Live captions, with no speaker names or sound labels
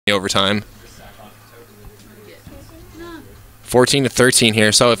overtime. 14-13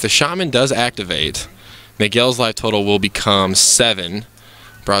 here. So if the Shaman does activate, Miguel's life total will become 7.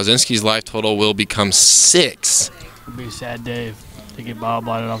 Brodzinski's life total will become 6. It'd be a sad day if they get Bile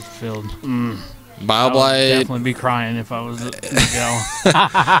Blighted off the field. Bile I would Blight. definitely be crying if I was Miguel.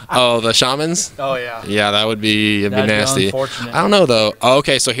 Oh, the Shamans? Oh, yeah. Yeah, that would be, it'd be That'd be nasty. unfortunate. I don't know, though. Oh,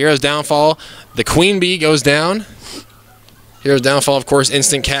 okay, so Hero's Downfall. The Queen Bee goes down. Hero's Downfall, of course,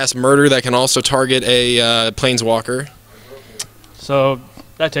 instant cast murder that can also target a Planeswalker. So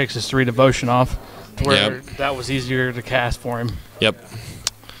that takes his 3 devotion off, to where Yep. that was easier to cast for him. Yep.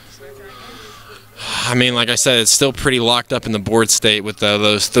 I mean, like I said, it's still pretty locked up in the board state with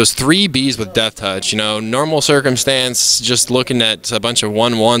those 3 Bs with Death Touch. You know, normal circumstance, just looking at a bunch of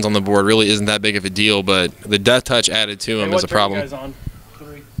 1/1s on the board really isn't that big of a deal, but the Death Touch added to him is a problem. What turn you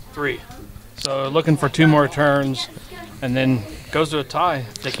guys on? 3. So looking for 2 more turns, and then goes to a tie.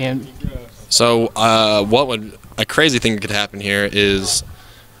 If they can't. So, a crazy thing that could happen here is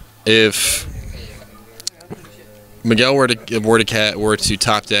if Miguel were to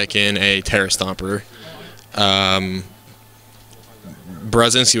top deck in a Terra Stomper,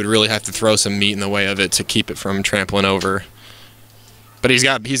 Brodzinski would really have to throw some meat in the way of it to keep it from trampling over. But he's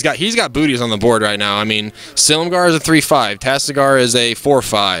got booties on the board right now. I mean, Silumgar is a 3/5, Tasigar is a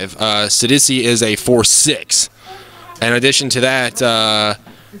 4/5, Sidisi is a 4/6. In addition to that,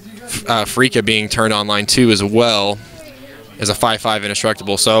 Freaka being turned online too as well is a 5/5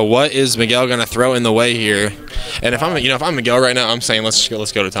 indestructible. So what is Miguel gonna throw in the way here? And if I'm Miguel right now, I'm saying let's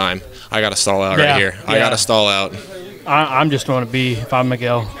go to time. I gotta stall out right here. I gotta stall out. I'm just going to be, if I'm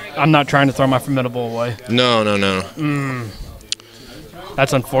Miguel, I'm not trying to throw my Formidable away. No.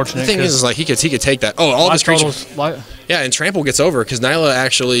 That's unfortunate. The thing is like he could take that. Oh, all of his creatures. Yeah, and trample gets over because Nyla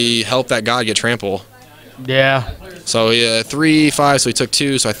actually helped that god get trample. Yeah. So 3, 5. So he took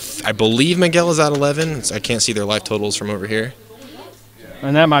 2. So I believe Miguel is at 11. I can't see their life totals from over here.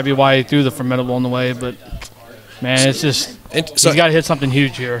 And that might be why he threw the Formidable in the way, but man, it's just he's got to hit something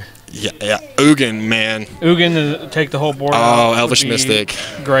huge here. Yeah. Ugin, man. Ugin to take the whole board out. Oh, Elvish Mystic.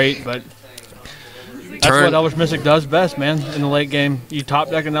 Great, but that's what Elvish Mystic does best, man. In the late game, you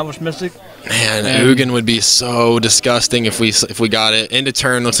top deck an Elvish Mystic. Man, Ugin would be so disgusting if we got it. End of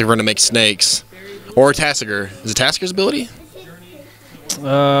turn, looks like we're gonna make snakes. Or Tasigar. Is it Tasigar's ability?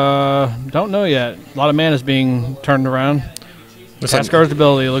 Don't know yet. A lot of mana is being turned around. Tasigar's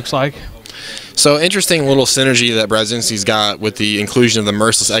ability, it looks like. So interesting little synergy that Brodzinski's got with the inclusion of the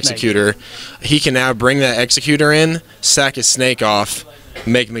Merciless Executor. He can now bring that Executor in, sack his snake off,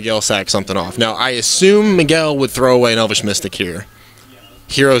 make Miguel sack something off. Now, I assume Miguel would throw away an Elvish Mystic here.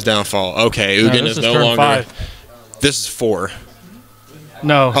 Hero's Downfall. Okay, Ugin is no longer... 5. This is 4.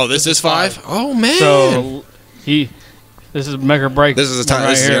 No. Oh, this is 5? Oh, man. So, this is make or break. This is a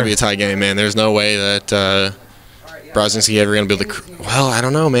tie. This is going to be a tie game, man. There's no way that Brodzinski ever going to be able to... Well, I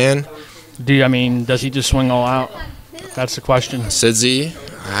don't know, man. Does he just swing all out? That's the question. Sidzi,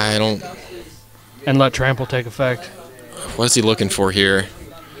 I don't... And let Trample take effect. What is he looking for here?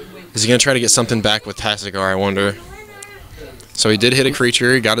 Is he going to try to get something back with Tasigar, I wonder? So he did hit a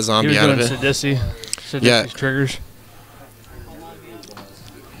creature. He got a zombie out of it. Sidisi's triggers.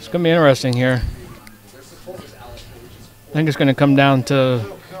 It's going to be interesting here. I think it's going to come down to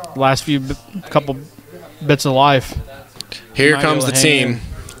the last couple bits of life. Here comes the team.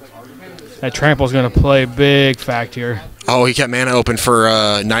 That Trample's going to play big fact here. Oh, he kept mana open for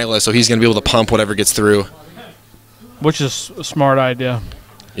Nyla, so he's going to be able to pump whatever gets through. Which is a smart idea.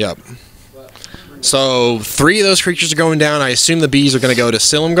 Yep. So 3 of those creatures are going down. I assume the bees are going to go to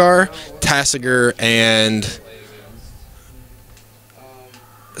Silumgar, Tasigar, and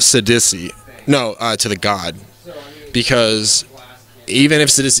Sidisi. No, to the god. Because even if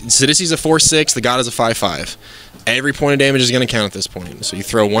Sidisi's a 4/6, the god is a 5/5. Every point of damage is going to count at this point. So you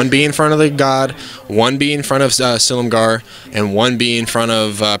throw 1 bee in front of the god, 1 bee in front of Silumgar, and 1 bee in front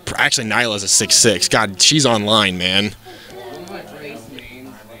of... actually, Nyla's a 6/6. God, she's online, man.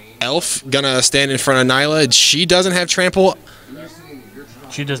 Elf gonna stand in front of Nyla. She doesn't have trample.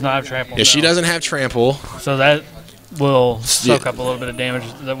 She does not have trample. Yeah, she doesn't have trample. So that will soak up a little bit of damage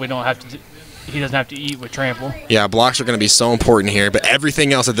that we don't have to... He doesn't have to eat with trample. Yeah, blocks are going to be so important here, but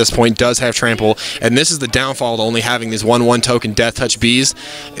everything else at this point does have trample, and this is the downfall to only having these 1/1 token Death Touch bees.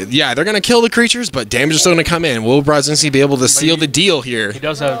 Yeah, they're going to kill the creatures, but damage is still going to come in. Will Brodzinski be able to seal the deal here? He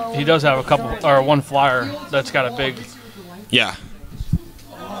does have a couple, or 1 flyer that's got a big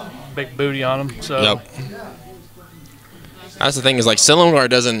booty on him. So. Yep. That's the thing is like Silumgar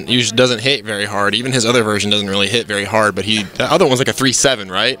doesn't hit very hard. Even his other version doesn't really hit very hard, but the other one's like a 3/7,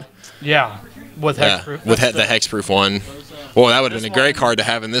 right? Yeah. With hexproof. With the hexproof one. Well, that would have been a great card to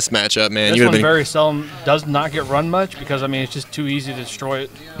have in this matchup, man. This one very seldom does not get run much because, I mean, it's just too easy to destroy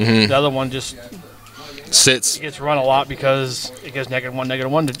it. The other one just sits. It gets run a lot because it gets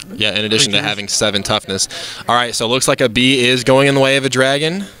 -1/-1. Yeah, in addition to having 7 toughness. All right, so it looks like a B is going in the way of a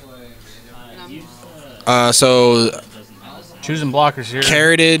dragon. So choosing blockers here.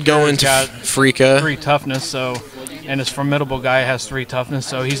 Carroted going to Freaka. 3 toughness, so, and his formidable guy has 3 toughness,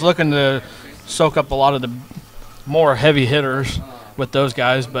 so he's looking to soak up a lot of the more heavy hitters with those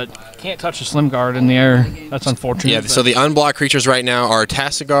guys, but can't touch the Slim Guard in the air. That's unfortunate. Yeah, so the unblocked creatures right now are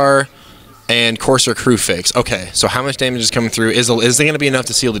Tasigar and Corsair Crewfix. Okay, so how much damage is coming through? Is it going to be enough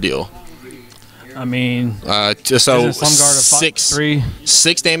to seal the deal? I mean, so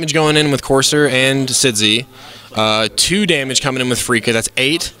 6 damage going in with Corsair and Sidzi. 2 damage coming in with Freaka. That's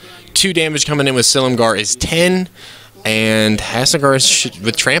 8. 2 damage coming in with Silumgar is 10. And Tasigar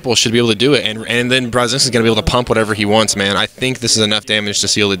with Trample should be able to do it. And then Brzezinski is going to be able to pump whatever he wants, man. I think this is enough damage to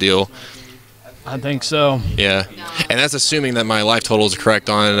seal the deal. I think so. Yeah. And that's assuming that my life total is correct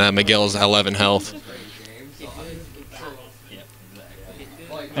on Miguel's 11 health.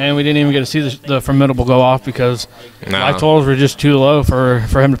 And we didn't even get to see the formidable go off because life totals were just too low for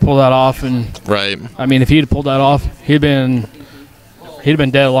him to pull that off. And right. I mean, if he'd pulled that off, he'd been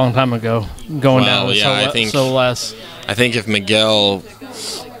dead a long time ago. Going down with so less. I think if Miguel.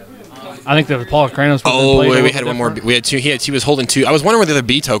 I think the Paul Kranos. Oh wait, we had one more. We had 2. He was holding 2. I was wondering where the other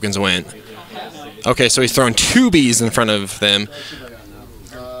B tokens went. Okay, so he's throwing 2 Bs in front of them.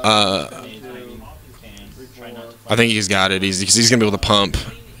 I think he's got it. He's going to be able to pump.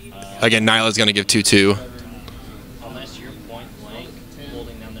 Again, Nyla's going to give 2/2.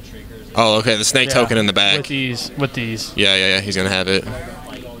 Oh, okay. The snake token in the back. With these. Yeah. He's going to have it.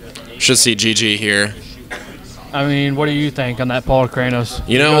 Should see GG here. I mean, what do you think on that Paul Kranos?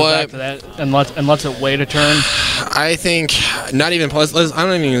 You know what? Back to that and lets it wait a turn. I think not even. I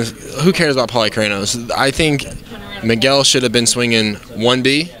don't even. Who cares about Poly Kranos? I think Miguel should have been swinging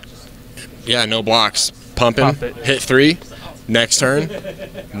 1B. Yeah, no blocks. Pumping. Hit 3. Next turn,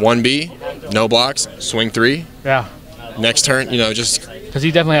 1B, no blocks, swing 3. Yeah. Next turn, just because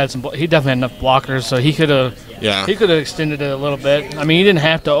he definitely had enough blockers, so he could have. Yeah. He could have extended it a little bit. I mean, he didn't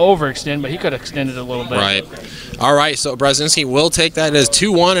have to overextend, but he could have extended it a little bit. Right. All right. So Brzezinski will take that as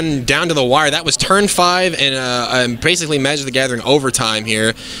 2-1 and down to the wire. That was turn 5 and basically Magic the Gathering overtime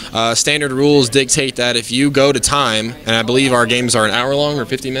here. Standard rules dictate that if you go to time, and I believe our games are an hour long or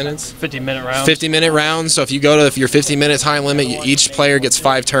 50 minutes. 50-minute rounds. 50-minute rounds. So if you go to your 50-minute time limit, each player gets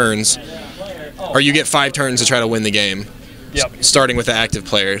 5 turns, or you get 5 turns to try to win the game. Yep. Starting with the active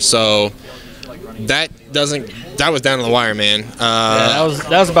player. So. That was down to the wire, man. Yeah,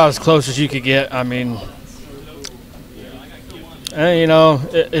 that was about as close as you could get. I mean,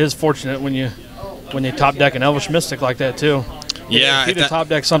 it is fortunate when you top deck an Elvish Mystic like that too. Yeah, if he'd have top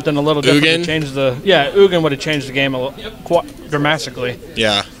decked something a little different, Ugin would have changed the game quite dramatically.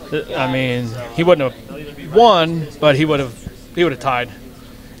 Yeah. I mean, he wouldn't have won, but he would have tied,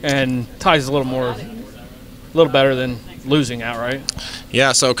 and ties a little better than losing outright.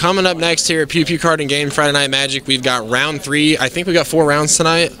 Yeah, so coming up next here at Pew Pew Card and Game Friday Night Magic, we've got round 3. I think we've got 4 rounds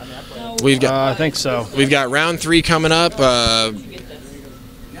tonight. I think so. We've got round 3 coming up.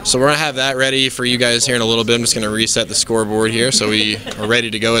 So we're going to have that ready for you guys here in a little bit. I'm just going to reset the scoreboard here so we are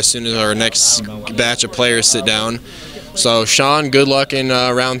ready to go as soon as our next batch of players sit down. So, Sean, good luck in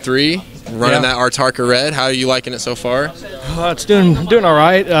round 3. Running that Artarka Red. How are you liking it so far? It's doing all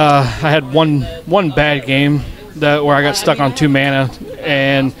right. I had one bad game where I got stuck on 2 mana,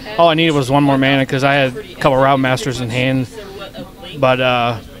 and all I needed was 1 more mana because I had a couple Route Masters in hand, but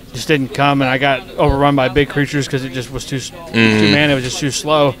just didn't come, and I got overrun by big creatures because it just was too 2 mana. It was just too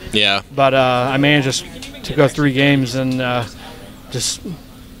slow. Yeah. But I managed to go 3 games and just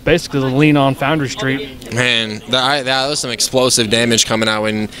basically lean on Foundry Street. Man, that was some explosive damage coming out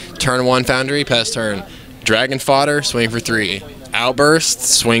in turn 1 Foundry, past turn. Dragon Fodder, swing for 3. Outburst,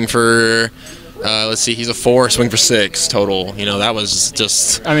 swing for... let's see, he's a 4, swing for 6 total. That was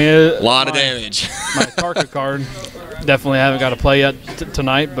just a lot of damage. My Tarka card, definitely haven't got to play yet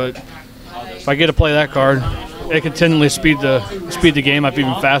tonight, but if I get to play that card, it continually speed the game up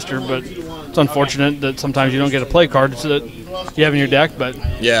even faster, but it's unfortunate that sometimes you don't get to play cards that you have in your deck, but...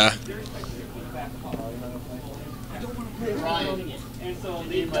 Yeah.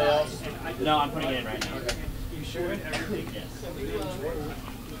 No, I'm putting it in right now. You sure?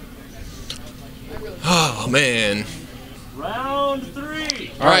 Oh, man. Round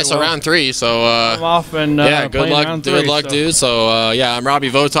 3. All right, so round 3. So I'm off and good luck, dude. So I'm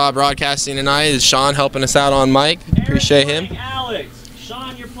Robbie Votov broadcasting tonight. Is Sean helping us out on mic? Appreciate him. Alex,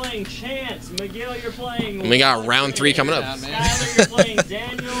 Sean, you're playing Chance. Miguel, you're playing we got round 3 coming up. Skyler, you're playing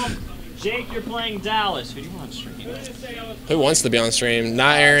Daniel. Jake, you're playing Dallas. Who do you want to stream? Who wants to be on stream?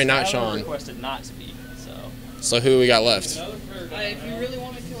 Not Aaron, not Skyler Sean. requested not to be, so. So who we got left? If you really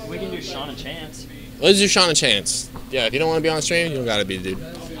want me to, We can do Sean a chance. Let's do Sean a chance. Yeah, if you don't want to be on stream, you don't gotta be, dude.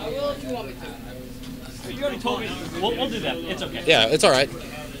 I will if you want me to. You already told me. We'll do that. It's okay. Yeah, it's all right.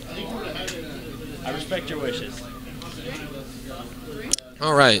 I respect your wishes.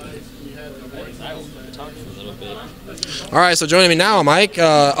 All right. I will talk for a little bit. All right, so joining me now, Mike,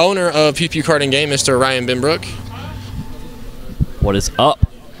 owner of Pew Pew Card and Game, Mr. Ryan Binbrook. What is up?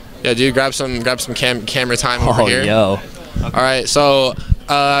 Yeah, dude, grab some camera time over Oh, here. yo. All right, so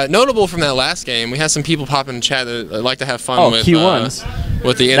notable from that last game, we had some people pop in the chat that like to have fun Oh, with Q1s.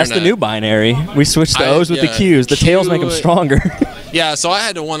 with the internet. That's the new binary. We switched the O's with the yeah, Q's. The tails make them Q- stronger. Yeah, so I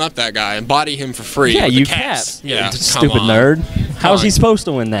had to one up that guy and body him for free. Yeah, with you the caps. cap. Yeah, come Stupid on. nerd. How's on. he supposed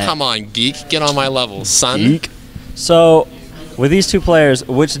to win that? Come on, geek, get on my level, son. Geek. So, with these two players,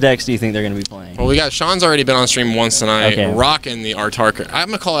 which decks do you think they're going to be playing? Well, we got Sean's already been on stream once tonight, Okay. rocking the Artarka. I'm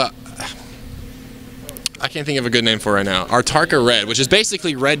gonna call it. I can't think of a good name for it right now. Artarka Red, which is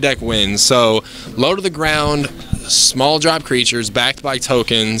basically red deck wins. So low to the ground, small drop creatures backed by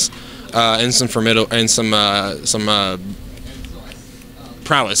tokens, and some formidable and some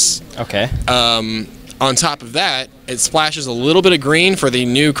prowess. Okay. On top of that, it splashes a little bit of green for the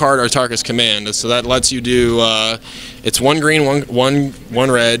new card Artarka's Command. So that lets you do. It's 1 green,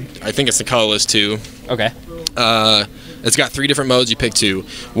 one red. I think it's the colorless too. Okay. It's got 3 different modes. You pick 2.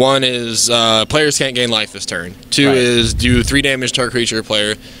 1 is players can't gain life this turn. 2 Right. is do 3 damage to a creature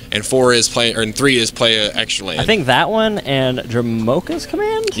player, and 3 is play an extra land. I think that one and Dramoka's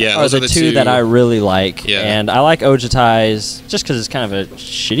Command Yeah, are those the, are the two two. that I really like. Yeah. And I like Ojutai's just because it's kind of a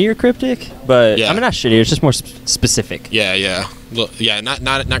shittier cryptic, but Yeah. I mean not shittier, it's just more specific. Yeah. Look, yeah,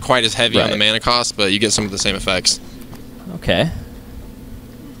 not quite as heavy on the Right. mana cost, but you get some of the same effects. Okay.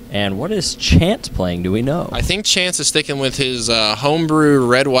 And what is Chant playing? Do we know? I think Chance is sticking with his homebrew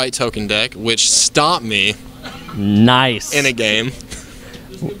red-white token deck, which stopped me Nice. in a game.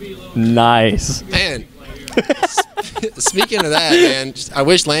 Nice. Man, speaking of that, man, I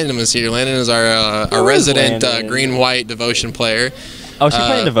wish Landon was here. Landon is our Where is resident Landon? green-white devotion player. Oh, she's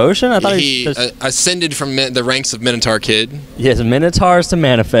playing Devotion? I thought He ascended from the ranks of Minotaur Kid. Yes, Minotaurs to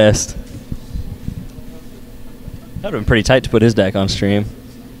Manifest. That would have been pretty tight to put his deck on stream.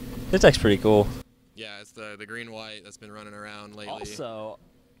 His deck's pretty cool. Yeah, it's the green-white that's been running around lately. Also,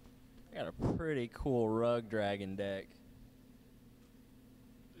 I got a pretty cool Rug Dragon deck.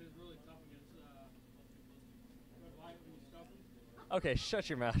 Okay, shut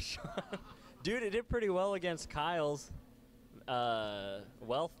your mouth, Sean. Dude, it did pretty well against Kyle's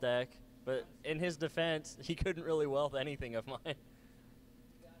wealth deck, but in his defense, he couldn't really wealth anything of mine.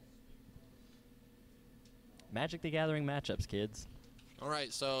 Magic the Gathering matchups, kids. All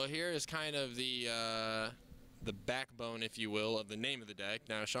right, so here is kind of the backbone, if you will, of the name of the deck.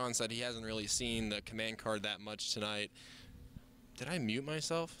 Now, Sean said he hasn't really seen the command card that much tonight. Did I mute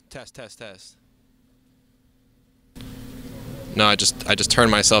myself? Test. No, I just turned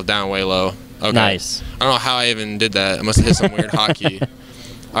myself down way low. Okay. Nice. I don't know how I even did that. I must have hit some weird hotkey.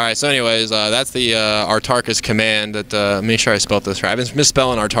 All right, so anyways, that's the Artarka's Command. That make sure I spelled this right. I've been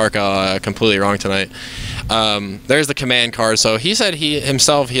misspelling Artarka completely wrong tonight. There's the command card. So he said he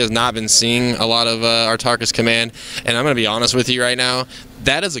has not been seeing a lot of Artarka's Command, and I'm gonna be honest with you right now.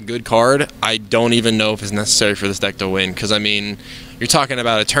 That is a good card. I don't even know if it's necessary for this deck to win, because I mean, you're talking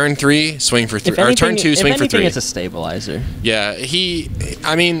about a turn 3 swing for 3, or turn 2 swing for 3. It's a stabilizer. Yeah,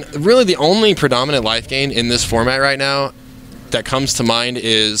 I mean, really the only predominant life gain in this format right now that comes to mind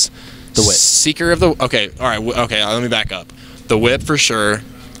is The Whip. Seeker of the. Okay, all right, okay. Let me back up. The Whip for sure.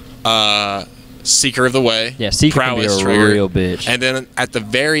 Seeker of the Way. Yeah, Seeker can be Prowess a trigger, real bitch. And then at the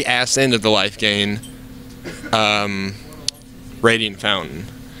very ass end of the life gain, Radiant Fountain.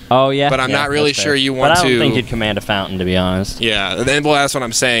 Oh yeah, But I'm yeah, not really that's sure fair. you But want I don't to- think you'd command a fountain, to be honest. Yeah, then well, that's what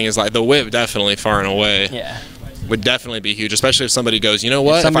I'm saying is like the Whip definitely far and away Yeah. would definitely be huge, especially if somebody goes, you know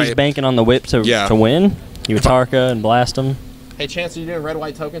what? If somebody's banking on the whip to win, you would Tarka and blast them. Hey, Chance, are you doing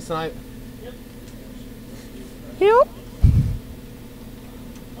red-white tokens tonight? Yep.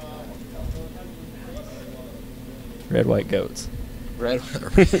 Red white goats. Red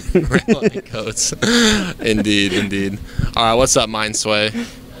white coats. Indeed. All right, what's up, Mindsway?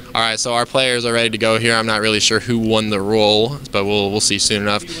 All right, so our players are ready to go here. I'm not really sure who won the role, but we'll see soon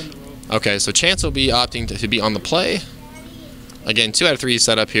enough. Okay, so Chance will be opting to be on the play. Again, 2 out of 3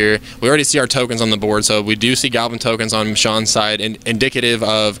 set up here. We already see our tokens on the board, so we do see Goblin tokens on Sean's side, indicative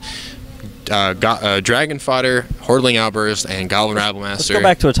of Dragon Fodder, Hordling Outburst, and Goblin Rabblemaster. Let's go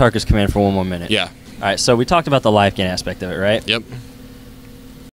back to Atarka's command for one more minute. Yeah. right, so we talked about the life gain aspect of it, right? Yep.